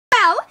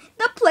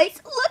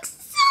place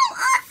looks so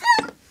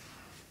awesome!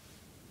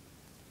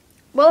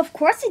 Well, of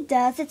course it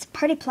does. It's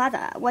Party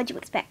Plaza. What'd you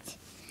expect?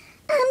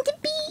 To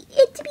be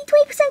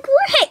 20%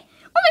 cooler? Hey,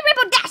 only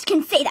Rainbow Dash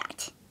can say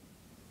that!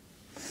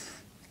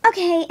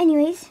 Okay,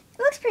 anyways, it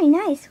looks pretty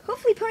nice.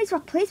 Hopefully Ponies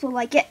Rockplays will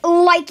like it.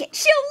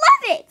 She'll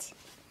love it!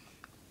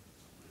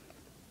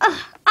 Ugh,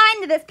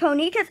 I'm the best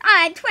pony because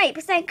I'm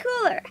 20%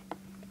 cooler.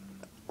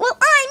 Well,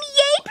 I'm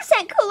yay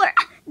percent cooler.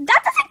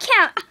 That doesn't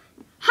count.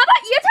 How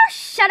about you two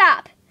shut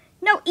up?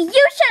 No, you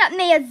shut up,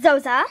 Maya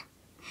Zoza.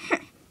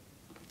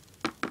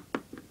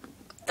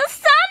 The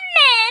sun,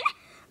 man!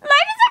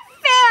 Life isn't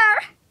fair!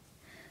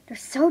 They're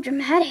so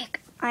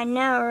dramatic. I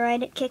know,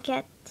 right? Kit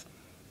Kat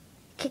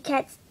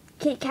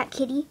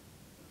Kitty.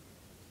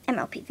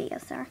 MLP video,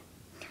 sir.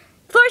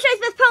 Fluttershy's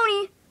best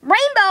pony.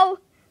 Rainbow.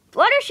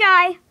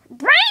 Fluttershy.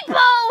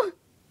 Rainbow!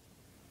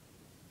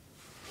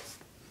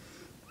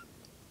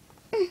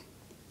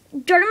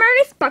 Jordan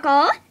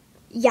Sparkle.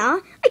 Yeah.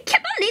 I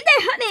can't believe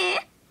they hurt me.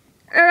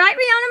 Right,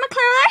 Rihanna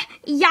McClure?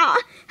 Yeah.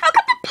 How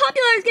come the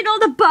populars get all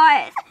the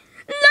buzz?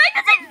 Life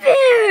isn't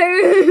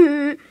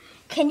fair.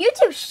 Can you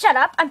two shut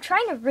up? I'm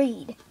trying to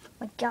read.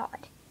 My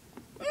God.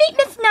 Meet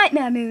Miss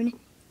Nightmare Moon.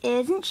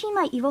 Isn't she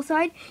my evil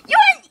side? You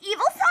have an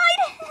evil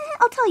side?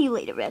 I'll tell you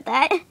later about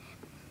that.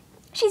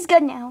 She's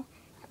good now.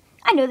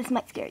 I know this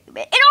might scare you a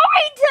bit. It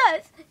already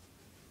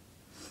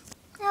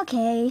does!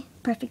 Okay,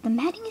 perfect. The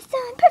matting is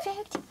done.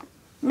 Perfect.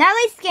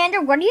 Natalie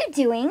Scander, what are you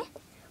doing?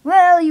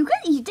 Well, you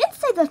did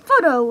say the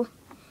photo.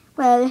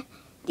 Well,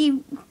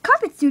 the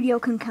carpet studio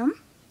can come.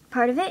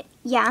 Part of it?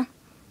 Yeah.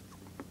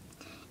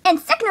 And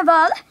second of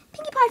all,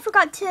 Pinkie Pie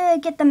forgot to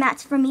get the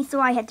mats from me, so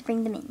I had to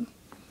bring them in.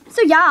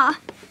 So yeah.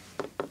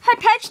 Hey,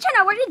 Page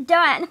Turner, what are you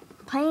doing?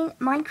 Playing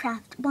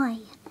Minecraft. Why?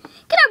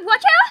 Can I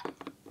watch her?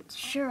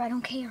 Sure, I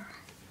don't care.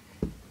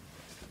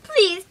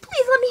 Please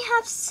let me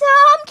have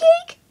some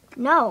cake.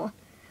 No.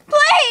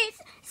 Please!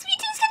 Sweet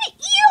Tooth's gonna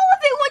eat all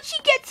of it once she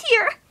gets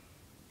here.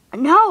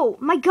 No,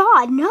 my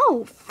God,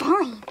 no.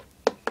 Fine.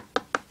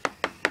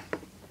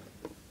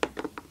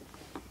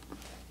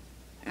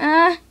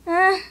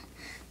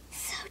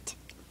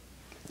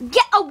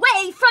 Get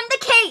away from the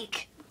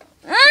cake!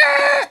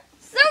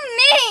 So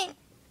mean!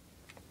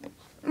 Oh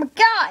my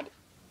God.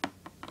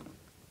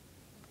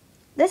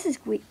 This is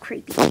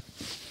creepy.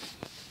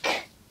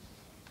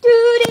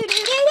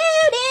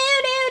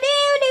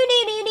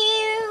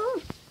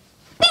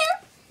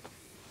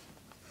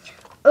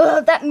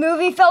 Ugh, that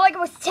movie felt like it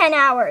was 10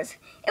 hours.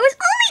 It was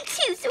only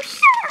 2, so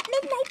shut up,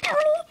 Midnight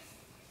Pony.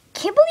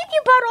 Can't believe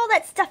you bought all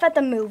that stuff at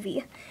the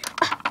movie.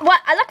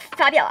 What? I look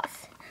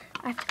fabulous.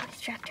 I have to go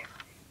distract her.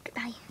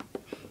 Goodbye.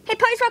 Hey,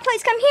 Ponies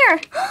Rockplays, come here.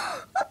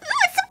 A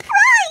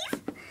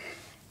surprise!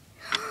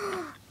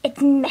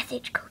 It's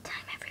message code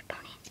time, every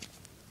pony.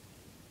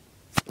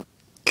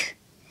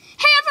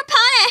 Hey, every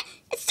pony!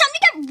 It's time to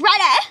get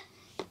ready.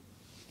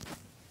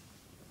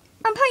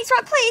 Ponies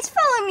Rockplays,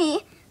 follow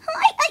me.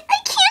 I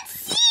can't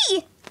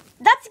see.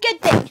 That's a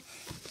good thing.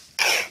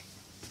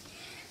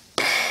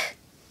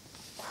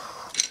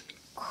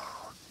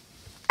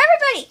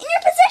 Everybody, in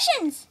your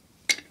positions.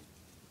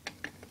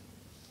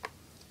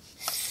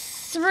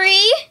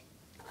 3,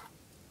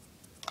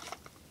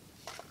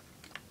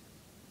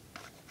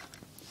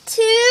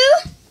 2,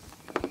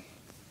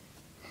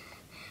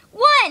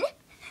 1.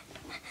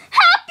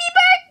 Happy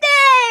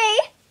birthday!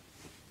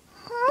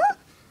 Huh?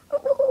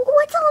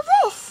 What's all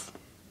this?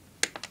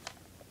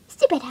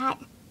 Stupid hat.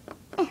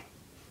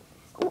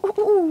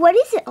 What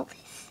is it, all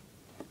this?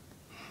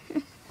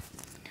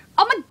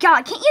 Oh my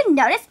God, can't you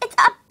notice? It's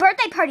a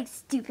birthday party,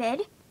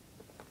 stupid.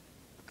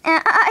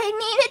 I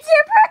mean, it's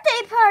your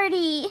birthday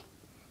party.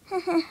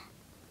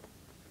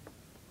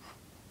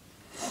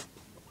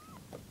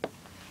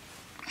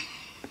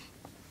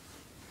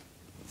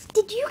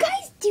 Did you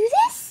guys do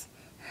this?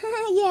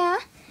 Yeah.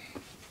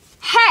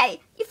 Hey,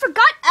 you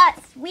forgot us.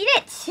 We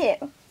did too.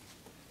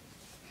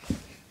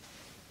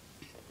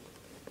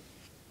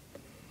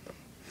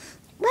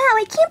 Wow,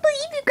 I can't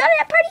believe you got it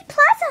at Party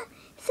Plaza.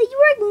 So you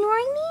were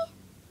ignoring me?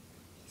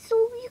 So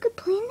you could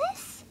plan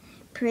this?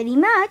 Pretty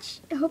much.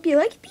 I hope you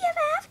like it,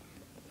 BFF.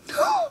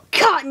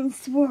 Cotton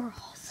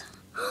swirls.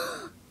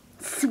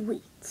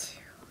 Sweet.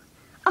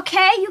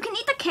 Okay, you can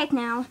eat the cake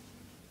now.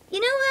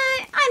 You know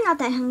what? I'm not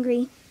that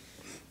hungry.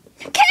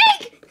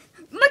 Cake!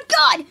 My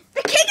God!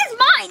 The cake is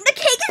mine! The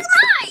cake is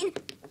mine!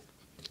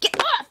 Get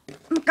off! Oh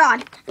my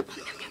God.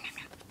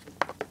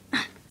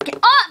 Get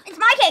off! It's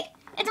my cake!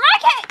 It's my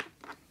cake!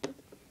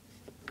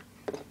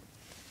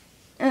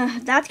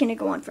 That's gonna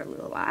go on for a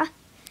little while.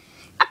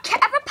 Okay,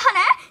 everyone,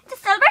 to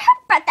celebrate her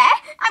birthday,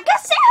 I'm gonna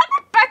sing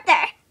happy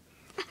birthday.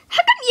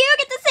 How come you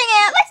get to sing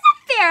it? Life's not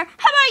fair.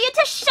 How about you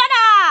to shut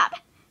up?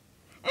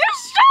 You're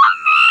so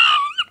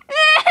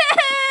mean!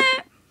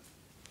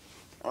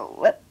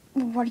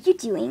 What are you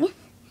doing?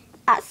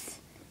 Us.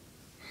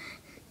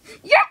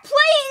 You're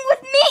playing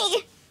with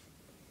me!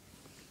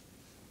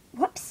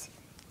 Whoops.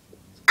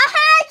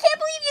 Aha! I can't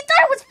believe you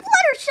thought it was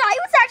Fluttershy.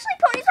 It was actually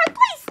Ponies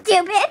Rockplays,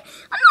 stupid!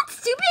 I'm not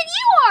stupid,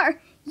 you are!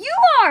 You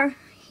are!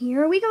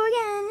 Here we go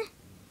again.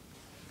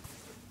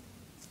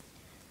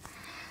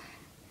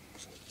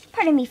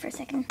 pardon me for a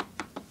second.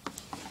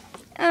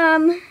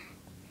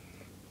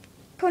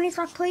 Ponies,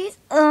 rockplays?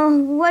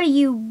 What do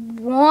you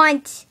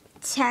want,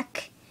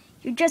 Tech?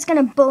 You're just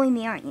gonna bully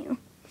me, aren't you?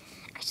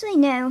 Actually,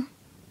 no.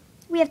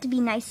 We have to be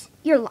nice.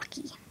 You're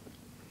lucky.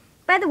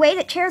 By the way,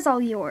 that chair's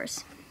all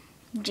yours.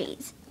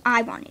 Jeez,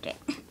 I wanted it.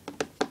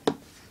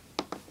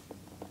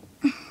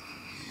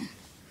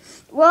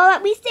 Well,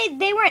 at least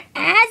they weren't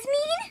as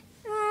mean.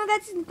 Oh,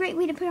 that's a great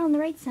way to put it on the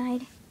right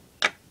side.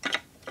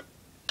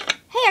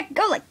 Hey, I could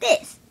go like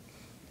this.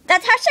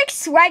 That's hashtag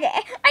swaggy.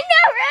 I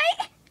know,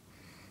 right?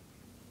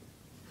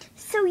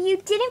 So you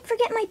didn't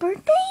forget my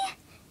birthday?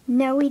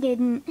 No, we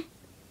didn't.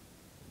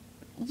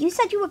 You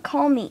said you would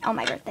call me on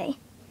my birthday.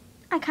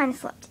 I kind of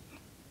slept.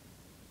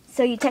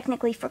 So you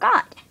technically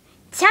forgot.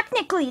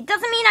 Technically, it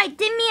doesn't mean I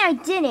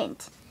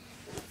didn't.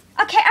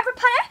 Okay,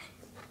 everybody.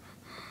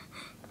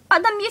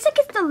 The music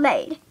is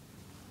delayed.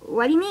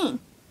 What do you mean?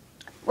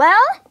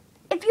 Well,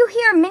 if you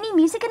hear mini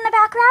music in the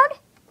background,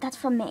 that's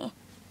from me.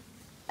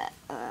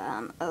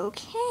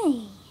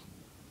 Okay.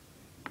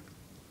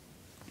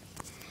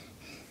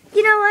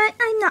 You know what?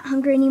 I'm not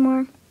hungry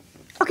anymore.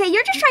 Okay,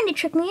 you're just trying to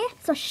trick me,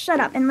 so shut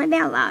up and let me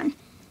out loud. I'm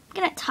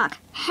gonna talk.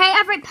 Hey,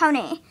 every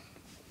pony.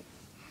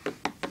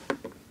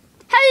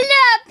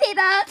 Hello,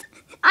 people.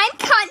 I'm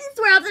Cotton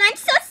Swirls, and I'm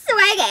so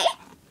swaggy.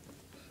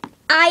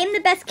 I am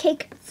the best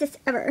cake sis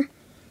ever.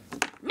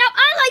 No,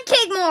 I like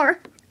cake more.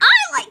 I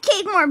like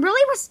cake more.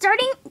 Really? We're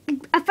starting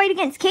a fight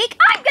against cake?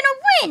 I'm gonna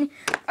win.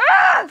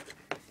 Ugh!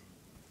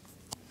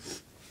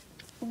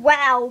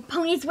 Wow,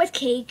 ponies with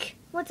cake.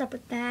 What's up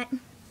with that?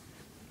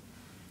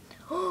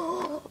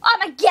 Oh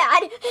my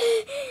god!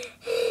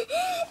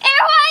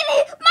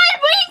 Hermione, my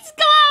wings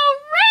glow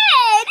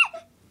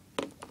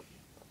red!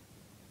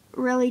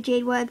 Really,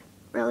 Jade Webb?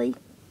 Really?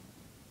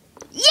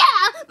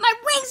 Yeah, my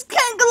wings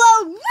can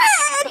glow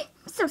red!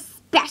 So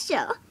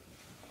special.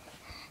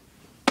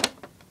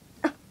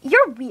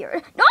 You're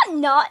weird. No, I'm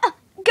not.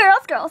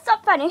 Girls,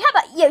 stop fighting. How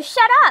about you?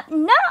 Shut up.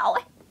 No.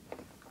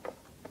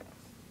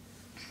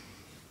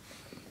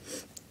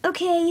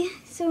 Okay,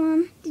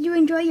 so, did you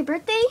enjoy your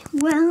birthday?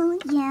 Well,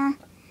 yeah.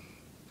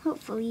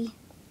 Hopefully.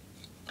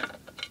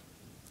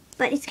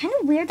 But it's kind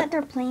of weird that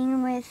they're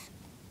playing with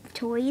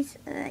toys.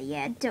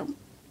 Yeah, don't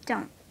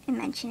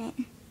mention it.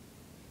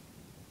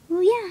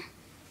 Well, yeah.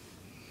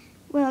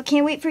 Well,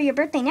 can't wait for your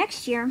birthday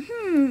next year.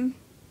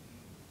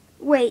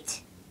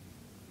 Wait.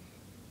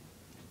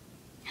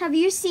 Have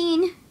you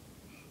seen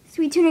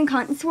Sweet Tune and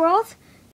Cotton Swirls?